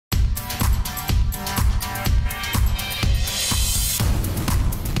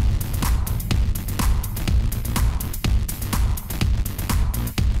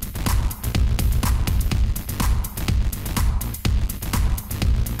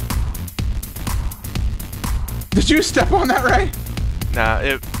Did you step on that, Ray? Nah,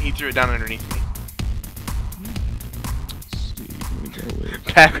 he threw it down underneath me.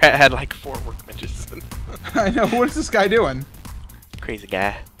 Packrat had like 4 workbenches. I know. What is this guy doing? Crazy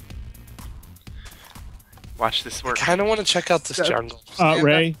guy. Watch this work. I kind of want to check out this jungle.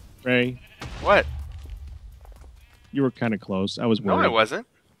 Ray. What? You were kind of close. I was worried. No, I wasn't.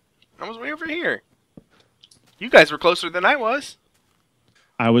 I was way over here. You guys were closer than I was.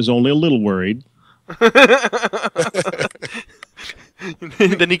 I was only a little worried. Then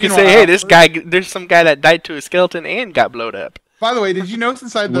you can say, hey, this guy, there's some guy that died to a skeleton and got blowed up. By the way, did you notice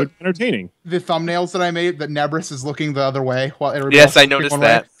inside the thumbnails that I made that Nebris is looking the other way while everybody else I noticed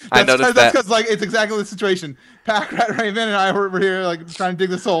that. I noticed that. That's because like it's exactly the situation. Packrat, Raven, and I were over here like trying to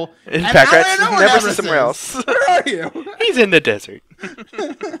dig this hole. And Packrat's Nebris somewhere else. Where are you? He's in the desert.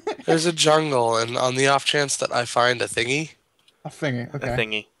 There's a jungle, and on the off chance that I find a thingy. A thingy. Okay. A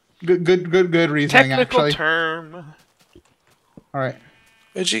thingy. Good reasoning. Technical actually. term. All right.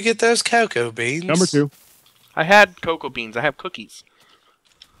 Where'd you get those cocoa beans? Number 2. I had cocoa beans. I have cookies.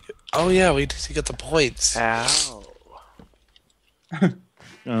 Oh yeah, we did get the points. Ow.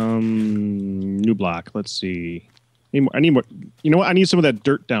 New block. Let's see. I need more. You know what? I need some of that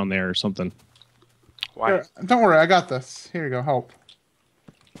dirt down there or something. Why? Here, don't worry, I got this. Here you go. Help.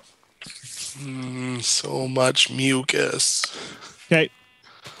 So much mucus. Okay.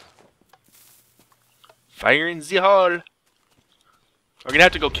 Fire in the hole. We're gonna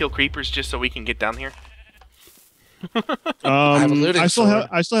have to go kill creepers just so we can get down here. I still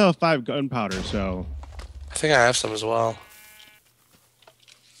have 5 gunpowder, so I think I have some as well.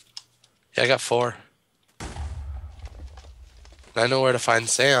 Yeah, I got 4. I know where to find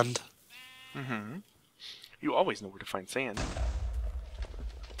sand. You always know where to find sand.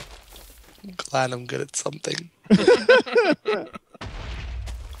 I'm glad I'm good at something.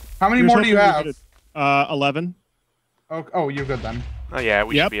 How many more do you have? 11. Oh, you're good then. Oh yeah,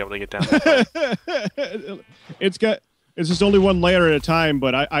 we should be able to get down there. It's just only 1 layer at a time,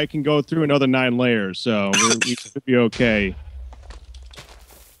 but I can go through another 9 layers, so we should be okay.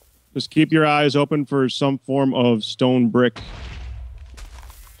 Just keep your eyes open for some form of stone brick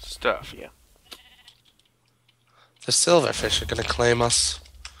stuff. Yeah. The silverfish are gonna claim us.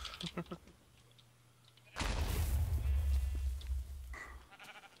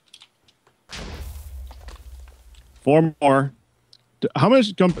 Four more. How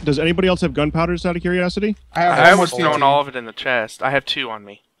much does anybody else have gunpowders out of curiosity? I was throwing all of it in the chest. I have 2 on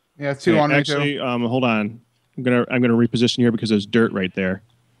me. Yeah, 2 on me too. Actually, hold on. I'm gonna reposition here because there's dirt right there,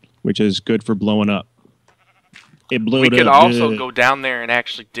 which is good for blowing up. It blew. We could also go down there and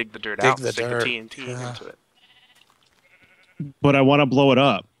actually dig the dirt out and stick the TNT into it. But I want to blow it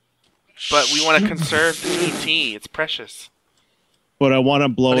up. But we want to conserve the TNT. It's precious. But I want to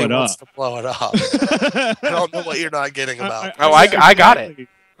blow it up. To blow it up. I don't know what you're not getting about. I got it.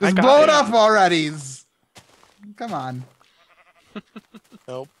 Just blow it up already. Come on.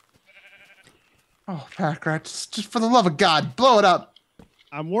 Nope. Oh, Packrat, just for the love of God, blow it up.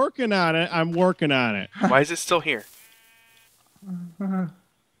 I'm working on it. Why is it still here?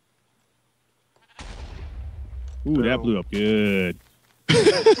 Ooh, that blew up good.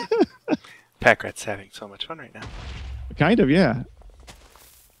 Packrat's having so much fun right now. Kind of, yeah.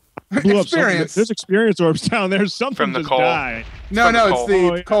 Blew up Experience. There's experience orbs down there. Something from the just coal. died. No, it's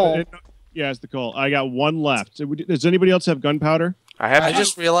the coal. Yeah, it's the coal. I got 1 left. Does anybody else have gunpowder? I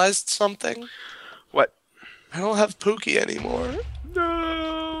just realized something. What? I don't have Pookie anymore.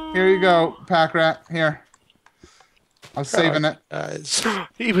 No. Here you go, Packrat. Here. I was saving it. Guys.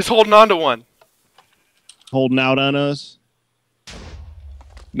 He was holding on to one. Holding out on us.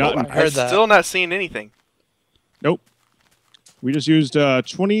 I heard that. Still not seeing anything. Nope. We just used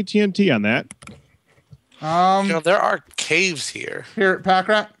 20 TNT on that. You know, there are caves here. Here,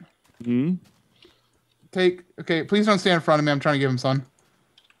 Packrat. Hmm. Okay, please don't stand in front of me. I'm trying to give him some.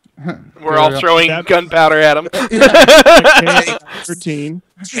 We're all throwing gunpowder at him. 13.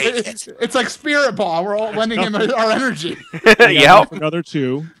 It's like Spirit Ball. We're all lending him our energy. Yep. Another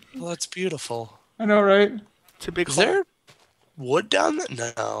 2. Well, that's beautiful. I know, right? It's a big Is hole. there wood down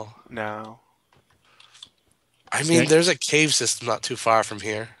there? No. No. I mean, there's a cave system not too far from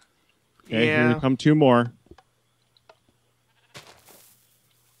here. Okay, Yeah. here come 2 more.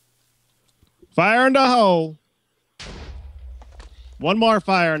 Fire in the hole. 1 more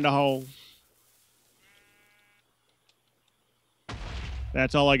fire in the hole.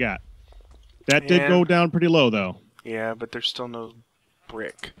 That's all I got. That did go down pretty low, though. Yeah, but there's still no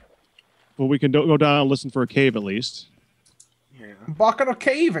brick. Well, we can go down and listen for a cave at least. Yeah. Bucket of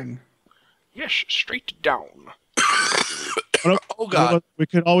caving. Yes, straight down. Oh God! We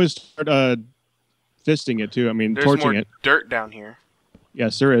could always start fisting it too. I mean, There's torching more it. dirt down here.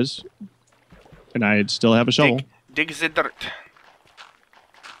 Yes, there is. And I still have a shovel. Dig the dirt.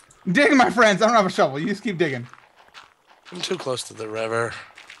 Dig, my friends. I don't have a shovel. You just keep digging. I'm too close to the river.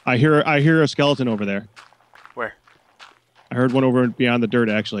 I hear a skeleton over there. Where? I heard one over beyond the dirt,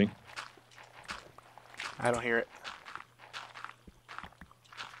 actually. I don't hear it.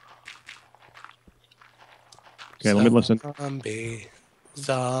 Okay, let me listen.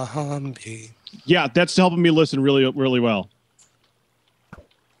 Zombie. Yeah, that's helping me listen really, really well.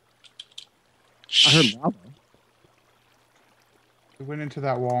 I heard lava. We went into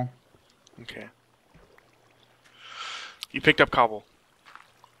that wall. Okay. You picked up cobble.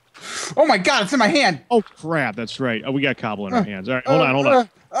 Oh my god, it's in my hand! Oh, crap, that's right. Oh, we got cobble in our hands. All right, hold on.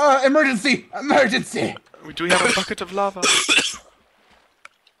 Emergency! Emergency! Do we have a bucket of lava?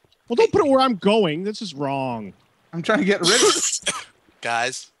 Well, don't put it where I'm going. This is wrong. I'm trying to get rid of it.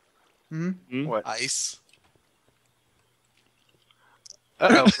 Guys. What? Ice.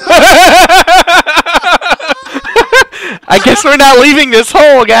 Uh-oh. I guess we're not leaving this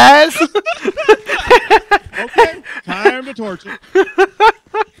hole, guys. Okay, time to torch it.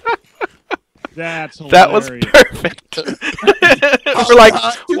 That's hilarious. That was perfect. We're like,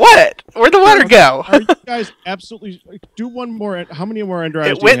 what? Where'd the water go? Are you guys absolutely... Do one more... How many more ender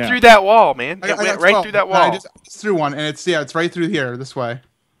eyes It went through that wall, man. It went right through that wall. I just through one, and it's right through here, this way.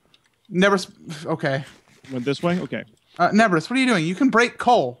 Nebris, okay. Went this way? Okay. Nebris, what are you doing? You can break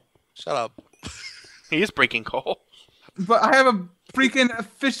coal. Shut up. He is breaking coal. But I have a freaking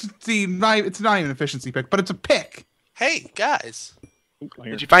efficiency... It's not even an efficiency pick, but it's a pick. Hey, guys.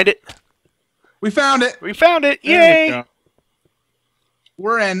 Did you find it? We found it. We found it. There we Yay! go.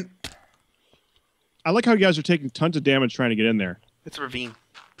 We're in. I like how you guys are taking tons of damage trying to get in there. It's a ravine.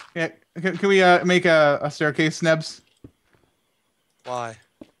 Yeah, can we make a staircase, Nebs? Why?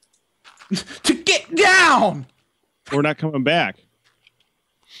 To get down! We're not coming back.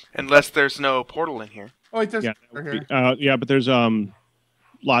 Unless there's no portal in here. Oh, wait, there's Yeah, here. yeah, but there's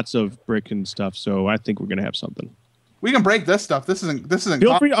lots of brick and stuff, so I think we're gonna have something. We can break this stuff. This isn't.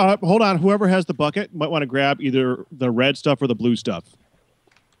 Feel free. Hold on. Whoever has the bucket might want to grab either the red stuff or the blue stuff.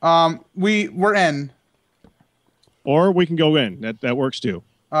 We're in. Or we can go in. That works too.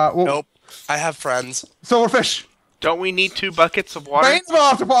 Well, Nope. I have friends. Silverfish. Don't we need 2 buckets of water? Brains of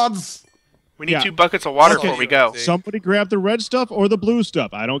octopods. We need 2 buckets of water before we go. Somebody grab the red stuff or the blue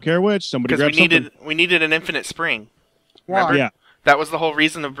stuff. I don't care which. Somebody grab something. We needed an infinite spring. Why? Remember? Yeah. That was the whole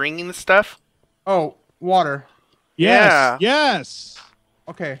reason of bringing the stuff. Oh, water. Yes. Yes.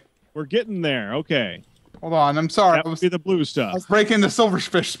 Okay. We're getting there. Okay. Hold on. I'm sorry. That would be the blue I stuff. was breaking the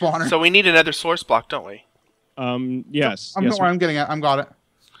silverfish spawner. So we need another source block, don't we? Yes. I'm, yes. I'm getting it. Got it.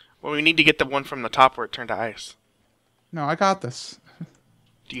 Well, we need to get the one from the top where it turned to ice. No, I got this.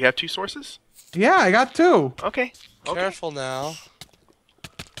 Do you have 2 sources? Yeah, I got 2. Okay. Careful now.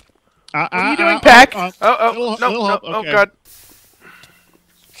 What are you doing, Pack? No, help. oh Okay. God.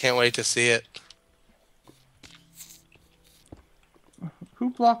 Can't wait to see it. Who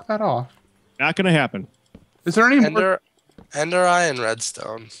blocked that off? Not gonna happen. Is there any more? Ender Eye and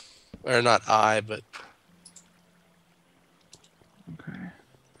Redstone. Or not eye, but... Okay.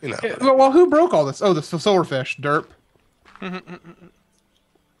 You know. Well, who broke all this? Oh, the silverfish. Derp.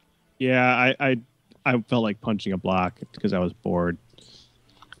 Yeah, I felt like punching a block because I was bored.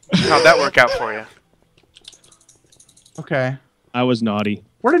 How'd that work out for you? Okay. I was naughty.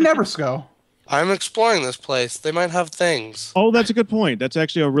 Where did Nebris go? I'm exploring this place. They might have things. Oh, that's a good point. That's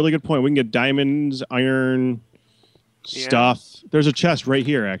actually a really good point. We can get diamonds, iron, stuff. There's a chest right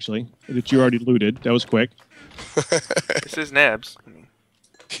here, actually, that you already looted. That was quick. This is Nebs.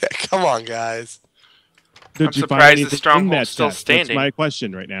 Yeah, come on, guys. Did I'm you find surprised the anything in stronghold's that still chest? standing. That's my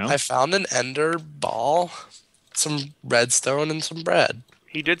question right now. I found an ender ball, some redstone, and some bread.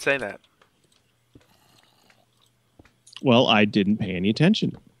 He did say that. Well, I didn't pay any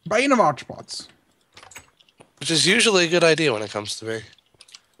attention. Brain of octopods. Which is usually a good idea when it comes to me.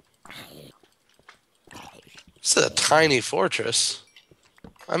 This is a tiny fortress.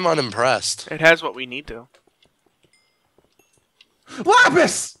 I'm unimpressed. It has what we need to.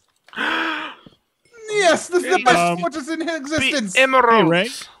 Lapis! Yes, this is the best fortress in existence. The emeralds. Hey, Ray.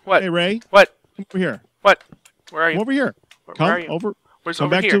 What? Hey, Ray. What? Come over here. What? Where are you? Come over here. Where Come are you? over. Where's Come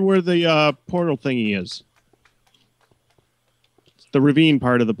over back here? to where the portal thingy is. It's the ravine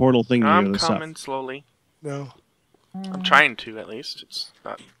part of the portal thingy. I'm of the coming stuff. slowly. No. I'm trying to, at least. It's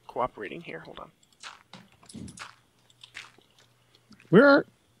not cooperating here. Hold on. Where are...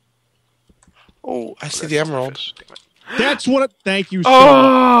 Oh, I see the emerald. Fish, damn it. That's what... Thank you so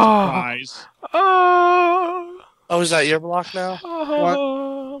Oh! much, guys. Oh! Oh, is that your block now?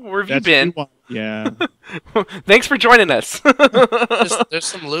 Oh! Where have you That's been? Yeah. Thanks for joining us. There's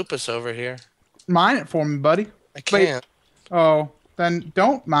some lupus over here. Mine it for me, buddy. I can't. Oh, then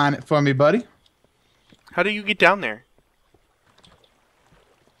don't mine it for me, buddy. How do you get down there?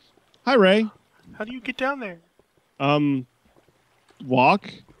 Hi, Ray. How do you get down there? Walk.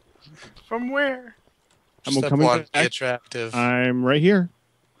 From where? I'm Step coming one, back. be attractive. I'm right here.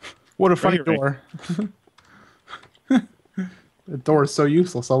 What a funny Right, right. door. The door is so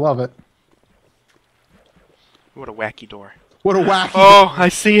useless. I love it. What a wacky door. What a wacky. Oh, I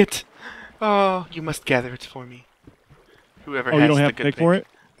see it. Oh, you must gather it for me. Whoever Oh, has you don't the have to good pay for thing. it?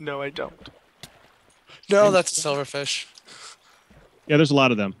 No, I don't. No, that's a silverfish. Yeah, there's a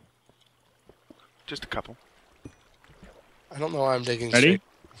lot of them. Just a couple. I don't know why I'm digging Ready? straight.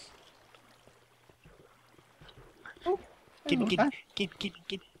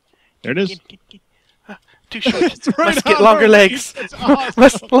 Get. There it is. Too short. right Must get on, longer bro. legs. That's awesome.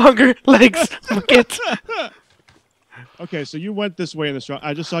 Must longer legs. Get. Okay, so you went this way in the strong.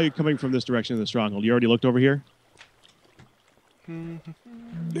 I just saw you coming from this direction in the stronghold. You already looked over here?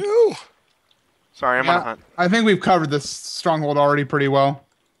 No. Sorry, I'm on a hunt. I think we've covered this stronghold already pretty well.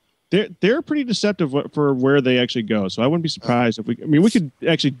 They're pretty deceptive for where they actually go. So I wouldn't be surprised if we. I mean, we could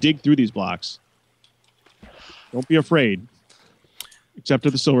actually dig through these blocks. Don't be afraid. Except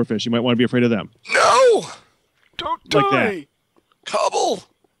for the silverfish, you might want to be afraid of them. No. Don't die. Like that. Cobble.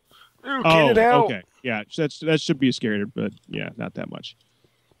 Ooh, get it out. Okay. Yeah, that should be scary, but yeah, not that much.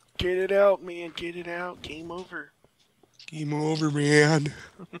 Get it out, man. Get it out. Game over. Game over, man.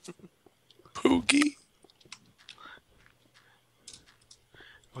 Pookie.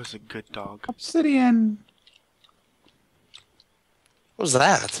 Was a good dog. Obsidian. What was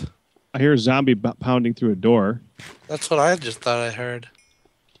that? I hear a zombie pounding through a door. That's what I just thought I heard.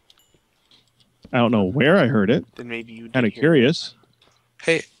 I don't know where I heard it. Then maybe you did Kind of hear curious.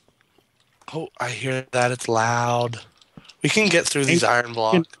 Hey. Oh, I hear that. It's loud. We can get through these iron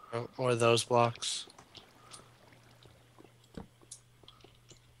blocks or those blocks.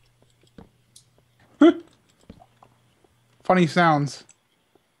 Funny sounds.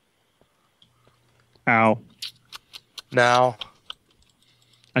 Ow. Now,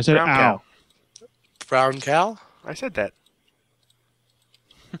 I said Brown ow. cow. brown cow? I said that.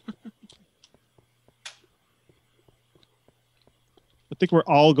 I think we're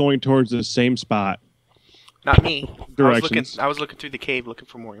all going towards the same spot. Not me. Directions. I was looking through the cave looking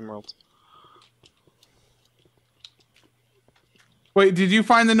for more emeralds. Wait, did you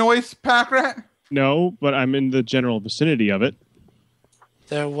find the noise, Pack Rat? No, but I'm in the general vicinity of it.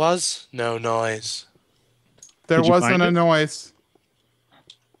 There was no noise. There Did you wasn't find a it? noise.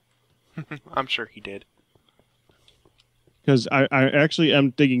 I'm sure he did. Because I actually am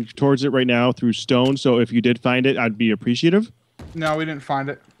digging towards it right now through stone, so if you did find it, I'd be appreciative. No, we didn't find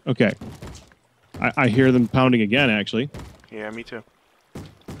it. Okay. I hear them pounding again, actually. Yeah, me too.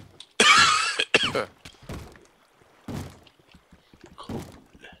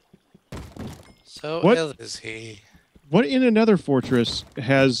 So What? ill is he. What in another fortress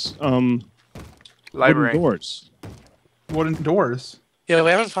has wooden Library. doors? Wooden doors. Yeah,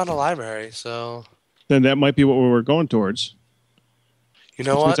 we haven't found a library, so Then that might be what we were going towards. you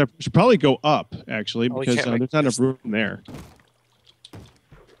know Which what? means I should probably go up, actually, Oh, we because can't make there's not enough this. room there.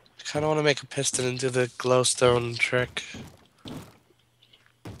 I kind of want to make a piston and do the glowstone trick.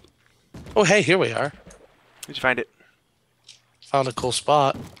 Oh, hey, here we are. Did you find it? Found a cool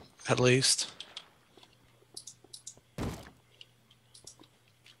spot, at least.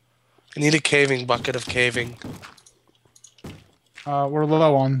 I need a caving bucket of caving. We're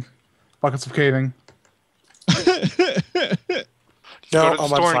low on buckets of caving. No, Go to the I'm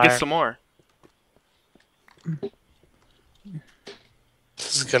store on and get fire. some more.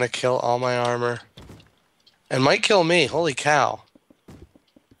 This is gonna kill all my armor. And might kill me. Holy cow.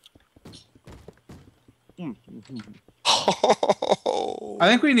 I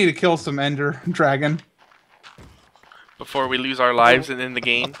think we need to kill some Ender Dragon. Before we lose our lives in the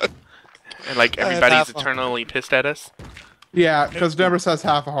game. And like I have everybody's half a- eternally pissed at us. Yeah, because Deborah has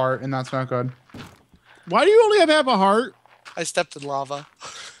half a heart, and that's not good. Why do you only have half a heart? I stepped in lava.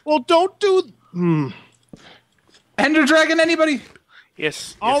 Well, don't do... Ender Dragon, anybody?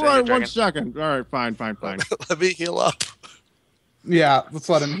 Yes. All yes, right, Ender 1 Dragon. second. All right, fine. Let me heal up. Yeah, let's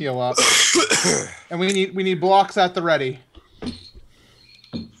let him heal up. And we need blocks at the ready.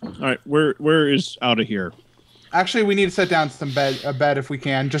 All right, where is out of here? Actually, we need to set down a bed if we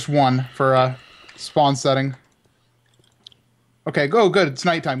can, just one for spawn setting. Okay, go. Good. It's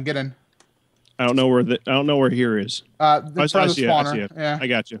nighttime. Get in. I don't know where here is. In I front of the see it. spawner. Yeah. I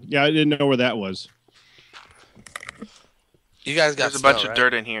got you. Yeah, I didn't know where that was. You guys got There's a bunch snow, of right?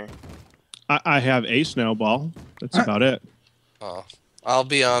 dirt in here. I have a snowball. That's about it. Oh, I'll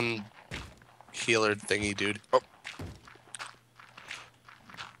be on healer thingy, dude. Oh,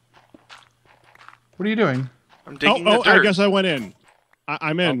 What are you doing? I'm digging the dirt. I guess I went in.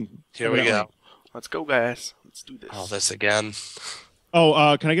 I'm in. here we go. Let's go, guys. Let's do this. Oh, this again.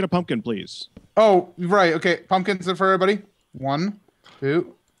 Oh, can I get a pumpkin, please? Oh, right. Okay, pumpkins are for everybody. 1,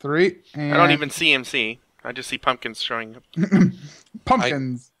 2, 3, and I don't even see MC. I just see pumpkins showing up.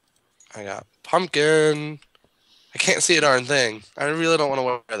 pumpkins. I got pumpkin. I can't see a darn thing. I really don't want to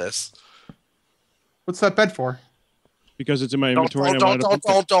wear this. What's that bed for? Because it's in my inventory. and I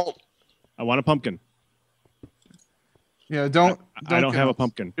Don't. I want a pumpkin. Yeah, don't I don't have a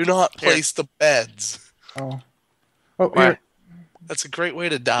pumpkin. Do not place the beds. Oh, Why? here. That's a great way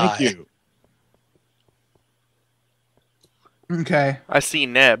to die. Thank you. Okay. I see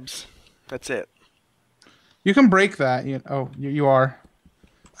nebs. That's it. You can break that. You are.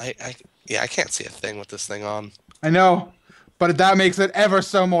 Yeah, I can't see a thing with this thing on. I know, but that makes it ever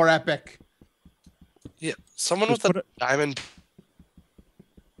so more epic. Yeah, someone Just with a diamond.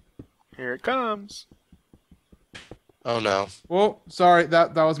 Here it comes. Oh no. Whoa, sorry,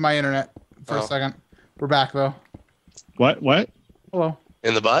 that was my internet for a Oh. second. We're back though. What? Hello.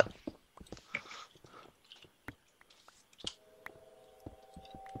 In the butt?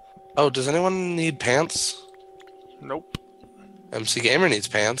 Oh, does anyone need pants? Nope. MC Gamer needs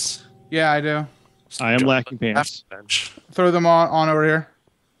pants. Yeah, I do. I am lacking pants. Bench. Throw them on over here.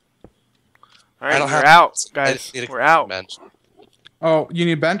 All I right, don't we're have- out, I guys. need a We're out. bench. Oh, you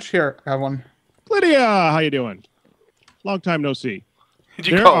need a bench? Here, I have one. Lydia, how you doing? Long time no see. Did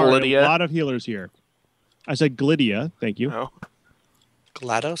you There call are Lydia? a lot of healers here. I said Glydia, thank you. No.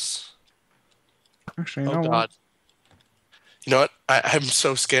 GLaDOS? Actually, you Oh know god. You know what? I'm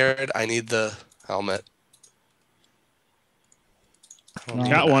so scared. I need the helmet. I don't No. need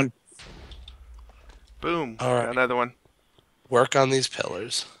Got that. one. Boom. All right. Got another one. Work on these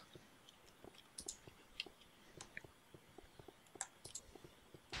pillars.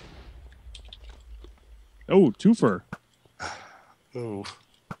 Oh, twofer. Ooh,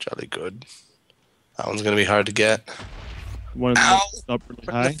 jolly good. That one's gonna be hard to get. One Ow! up really In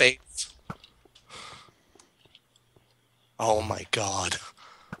the high. face. Oh my god.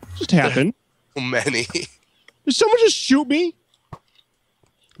 Just happened. So many. Did someone just shoot me?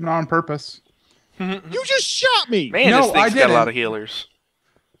 Not on purpose. You just shot me. Man, No, this thing's I got a lot didn't. of healers.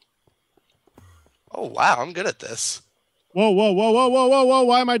 Oh wow, I'm good at this. Whoa.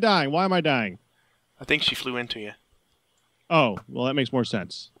 Why am I dying? I think she flew into you. Oh, well, that makes more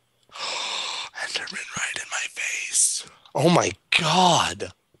sense. Enderman right in my face. Oh my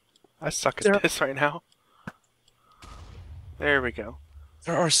god. I suck There- at this right now. There we go.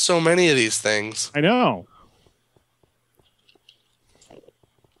 There are so many of these things. I know.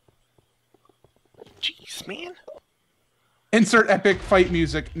 Jeez, man. Insert epic fight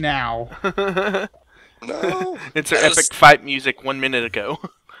music now. No. It's our That was- epic fight music 1 minute ago.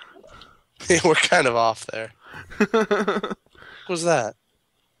 We're kind of off there. What was that?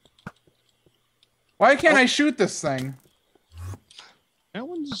 Why can't I shoot this thing? That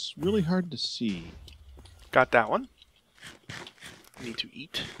one's really hard to see. Got that one. Need to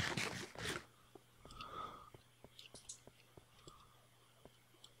eat.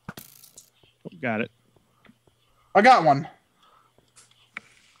 Oh, got it. I got one.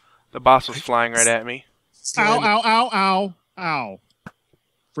 The boss was flying right at me. Ow.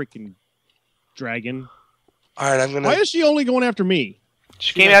 Freaking dragon. Alright, I'm Why gonna... is she only going after me?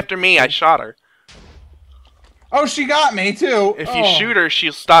 She came after me. I shot her. Oh, she got me too. If you Oh. shoot her,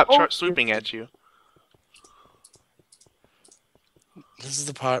 she'll stop Oh. swooping at you. This is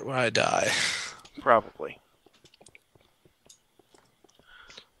the part where I die. Probably.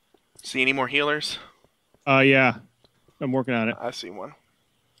 See any more healers? Yeah. I'm working on it. I see one.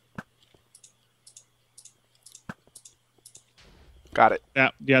 Got it.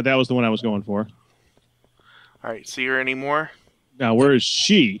 Yeah, that was the one I was going for. Alright, see her anymore? Now, where is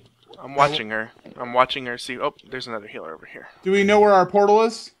she? I'm watching her. I'm watching her see. Oh, there's another healer over here. Do we know where our portal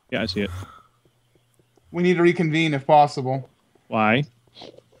is? Yeah, I see it. We need to reconvene if possible. Why?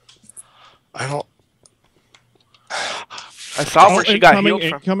 I don't... I saw where she got healed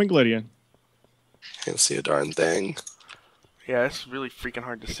from. Incoming Glydia. Can't see a darn thing. Yeah, it's really freaking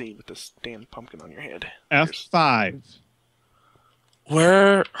hard to see with this damn pumpkin on your head. F5.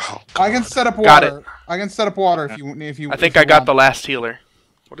 Where? Oh, I can set up water. Got it. I can set up water if you. I think I got the last healer.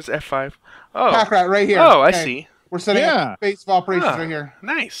 What is F5? Oh. Pack rat right here. Oh, I Okay. see. We're setting Yeah. up base of operations Ah, right here.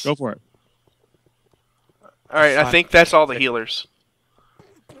 Nice. Go for it. Alright, I think that's all the healers.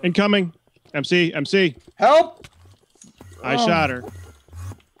 Incoming. MC. Help! I Oh. shot her.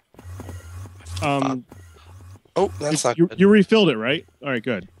 Oh, that's not you, good. you refilled it, right? All right,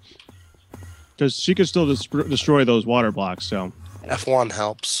 good. Because she could still destroy those water blocks. So F1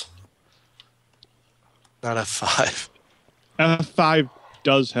 helps. Not F5. F5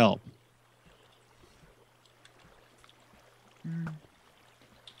 does help.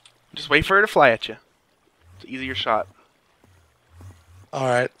 Just wait for her to fly at you. It's an easier shot.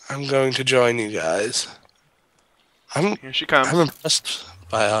 Alright, I'm going to join you guys. Here she comes. I'm impressed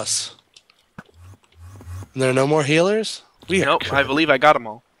by us. And there are no more healers? We are Nope, good. I believe I got them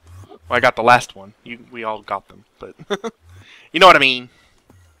all. Well, I got the last one. We all got them, but you know what I mean.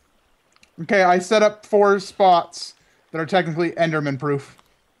 Okay, I set up 4 spots that are technically Enderman proof.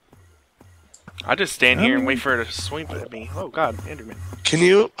 I just stand here and wait for her to swing at me. Oh God, Enderman. Can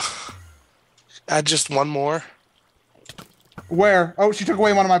you add just one more? Where? Oh, she took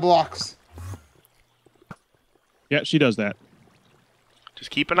away one of my blocks. Yeah, she does that.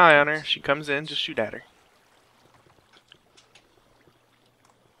 Just keep an eye on her. She comes in, just shoot at her.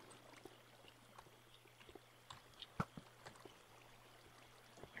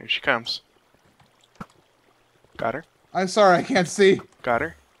 Here she comes. Got her. I'm sorry, I can't see. Got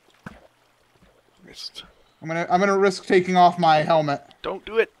her. Missed. I'm gonna risk taking off my helmet. Don't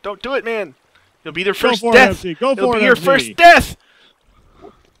do it. Don't do it, man. You'll be their Go first for it, death. MC. Go It'll for be it, your MC. first death.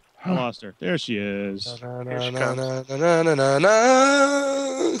 I lost her. There she is. Here she comes.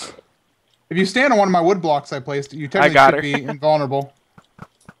 If you stand on one of my wood blocks I placed, you technically got should her. be invulnerable.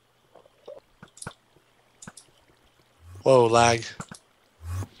 Whoa, lag.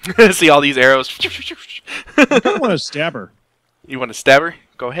 See all these arrows. I kind of want to stab her. You want to stab her?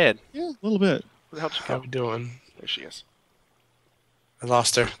 Go ahead. Yeah, a little bit. Where the hell did she How go? we doing? There she is. I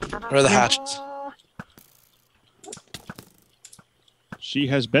lost her. Where are the hatchets? She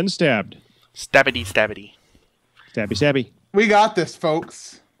has been stabbed. Stabbity, stabbity. Stabby, stabby. We got this,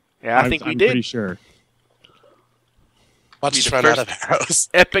 folks. Yeah, I think we I'm did. pretty sure. Watch Be us the run out first- of arrows.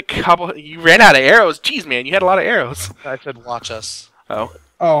 Epic cobble. You ran out of arrows. Jeez, man, you had a lot of arrows. I said watch us. Oh.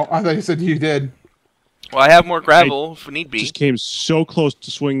 Oh, I thought you said you did. Well, I have more gravel if need be. Just came so close to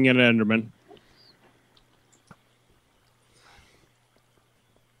swinging at an Enderman.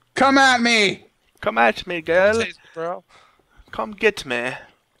 Come at me! Come at me, girl. Taste, bro. Come get me.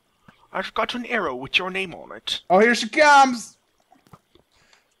 I've got an arrow with your name on it. Oh, here she comes!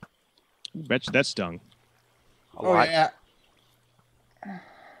 Bet you that stung. A Oh, lot. yeah.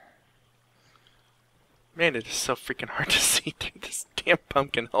 Man, it is so freaking hard to see through this damn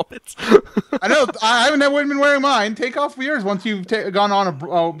pumpkin helmets. I know, I haven't been wearing mine. Take off yours once you've gone on a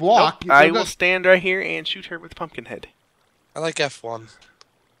block. Nope, I will stand right here and shoot her with pumpkin head. I like F1.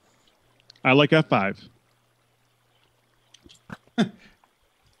 I like F5.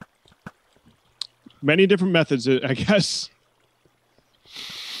 Many different methods, I guess.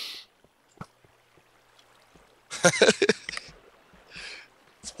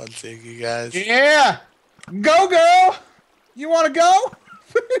 It's fun seeing you guys. Yeah! Go, girl! You want to go?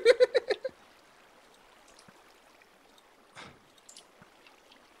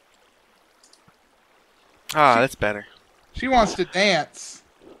 Ah, that's better. She wants to dance.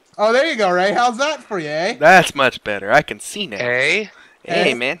 Oh, there you go, Ray. How's that for you, eh? That's much better. I can see now. Hey,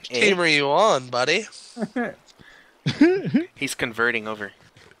 Hey, man. which Hey. team are you on, buddy? He's converting over.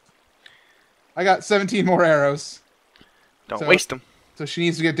 I got 17 more arrows, Don't So- waste them. so she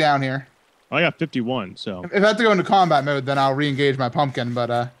needs to get down here. I got 51, so. If I have to go into combat mode, then I'll re-engage my pumpkin,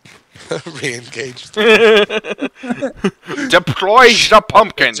 but, Re-engaged. Deploy the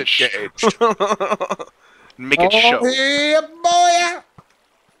pumpkin. Engaged. Make it show. yeah, boy!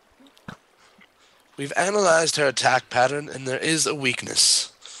 We've analyzed her attack pattern, and there is a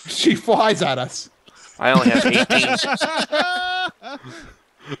weakness. She flies at us. I only have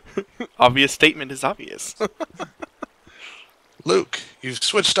 18. Obvious statement is obvious. Luke, you've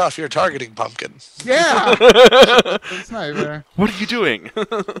switched off your targeting pumpkin. Yeah! It's sniper. What are you doing?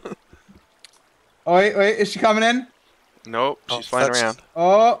 Oh, wait, is she coming in? Nope, Oh, she's flying that's- around.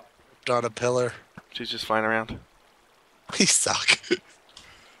 Oh, On a pillar. She's just flying around. We suck.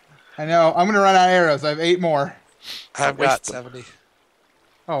 I know. I'm gonna run out of arrows. I have 8 more. I've waste got them. 70.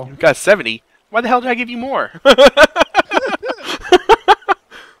 Oh, You've got 70. Why the hell did I give you more?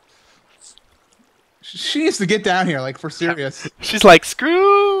 she needs to get down here, like, for serious. She's like,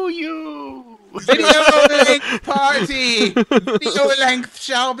 screw you. Video length party! Video length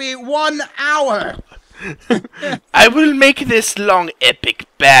shall be 1 hour! I will make this long epic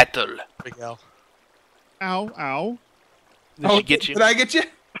battle. There we go. Ow, ow. Did she get you? Did I get you?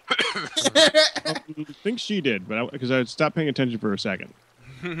 I think she did, but because I stopped paying attention for a second.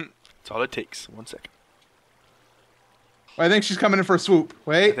 That's all it takes. 1 second. I think she's coming in for a swoop.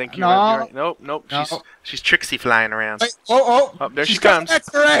 Wait. I think no. you're right. Nope, nope. No. She's Trixie flying around. Wait. Oh. Oh, there she She's got comes. an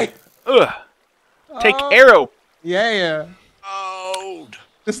X-ray. Ugh. Take Oh. arrow. Yeah. Oh.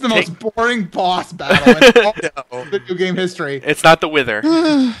 This is the most boring boss battle in all video game history. It's not the Wither.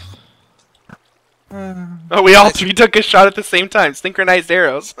 Oh, we all three took a shot at the same time. Synchronized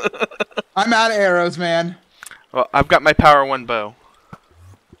arrows. I'm out of arrows, man. Well, I've got my power 1 bow.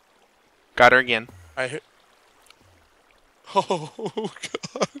 Got her again. I hear. Oh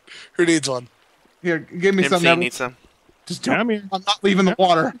God! Who needs one? Here, give me some. MC needs some. Just Come here. I'm not leaving the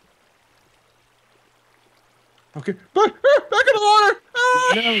water. Okay, back in the water.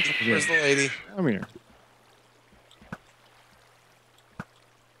 Ah! Where's the lady? Come here.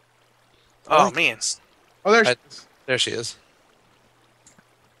 Oh man. Oh, There she is.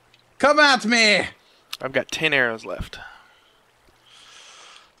 Come at me. I've got 10 arrows left.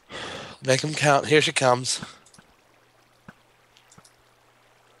 Make them count. Here she comes.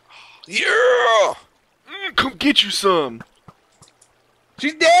 Yeah! Come get you some.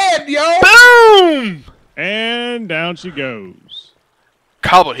 She's dead, yo. Boom! And down she goes.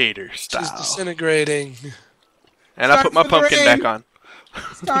 CobbleHATER style. She's disintegrating. And I put my Time for the pumpkin rain. back on.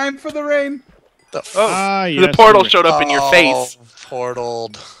 It's time for the rain. The Oh, yes, the portal sir. showed up in your face.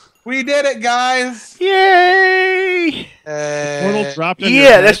 Portaled. We did it, guys. Yay! Portal dropped in your Yeah,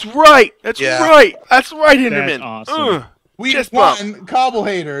 head. that's right. That's Yeah. right. That's right, Enderman. awesome. We Chest won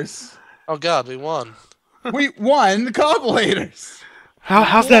CobbleHATers. Oh God, we won. We won CobbleHATers.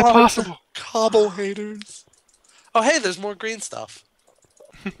 How's that possible? CobbleHATers. Oh hey, there's more green stuff.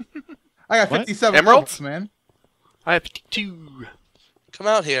 I got What? 57 Emeralds? cobbles, man. I have 2. Come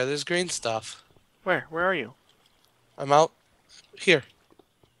out here. There's green stuff. Where? Where are you? I'm out here.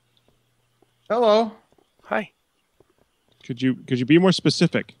 Hello. Hi. Could you be more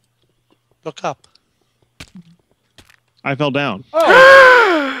specific? Look up. I fell down.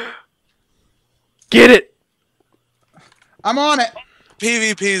 Oh, Get it. I'm on it.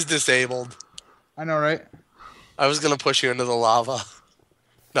 PvP's disabled. I know, right? I was gonna push you into the lava.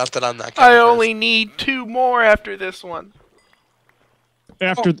 Not that I'm that kind I of person. only need 2 more after this one.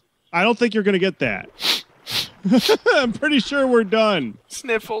 After, I don't think you're gonna get that. I'm pretty sure we're done.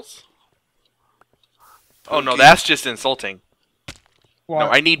 Sniffles. Oh no, that's just insulting. What?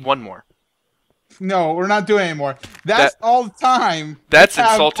 No, I need 1 more. No, we're not doing it anymore. That's all the time. That's we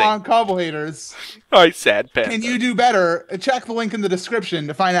have insulting. On CobbleHATers. I sad panda. Can you do better? Check the link in the description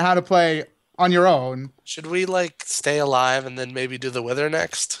to find out how to play on your own. Should we like stay alive and then maybe do the wither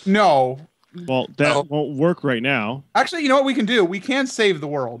next? No. Well, that No. won't work right now. Actually, you know what we can do? We can save the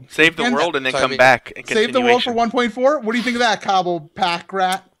world. Save the And world and then I come mean, back and Save the world for continuation. 1.4? What do you think of that, Cobble Pack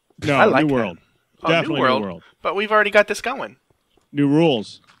Rat? No, I like new that. world. Oh, Definitely new world. new world. But we've already got this going. New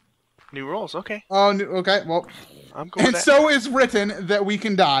rules. New rules. Okay. Oh, okay. Well, I'm going and with that. so is written that we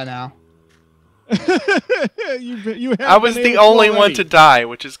can die now. you have I was been the able only one already. to die,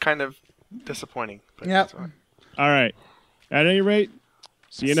 which is kind of disappointing. But Yep. that's all right. All right. At any rate,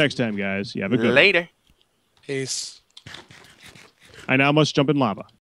 see you next time, guys. You have a good one. Later. Peace. I now must jump in lava.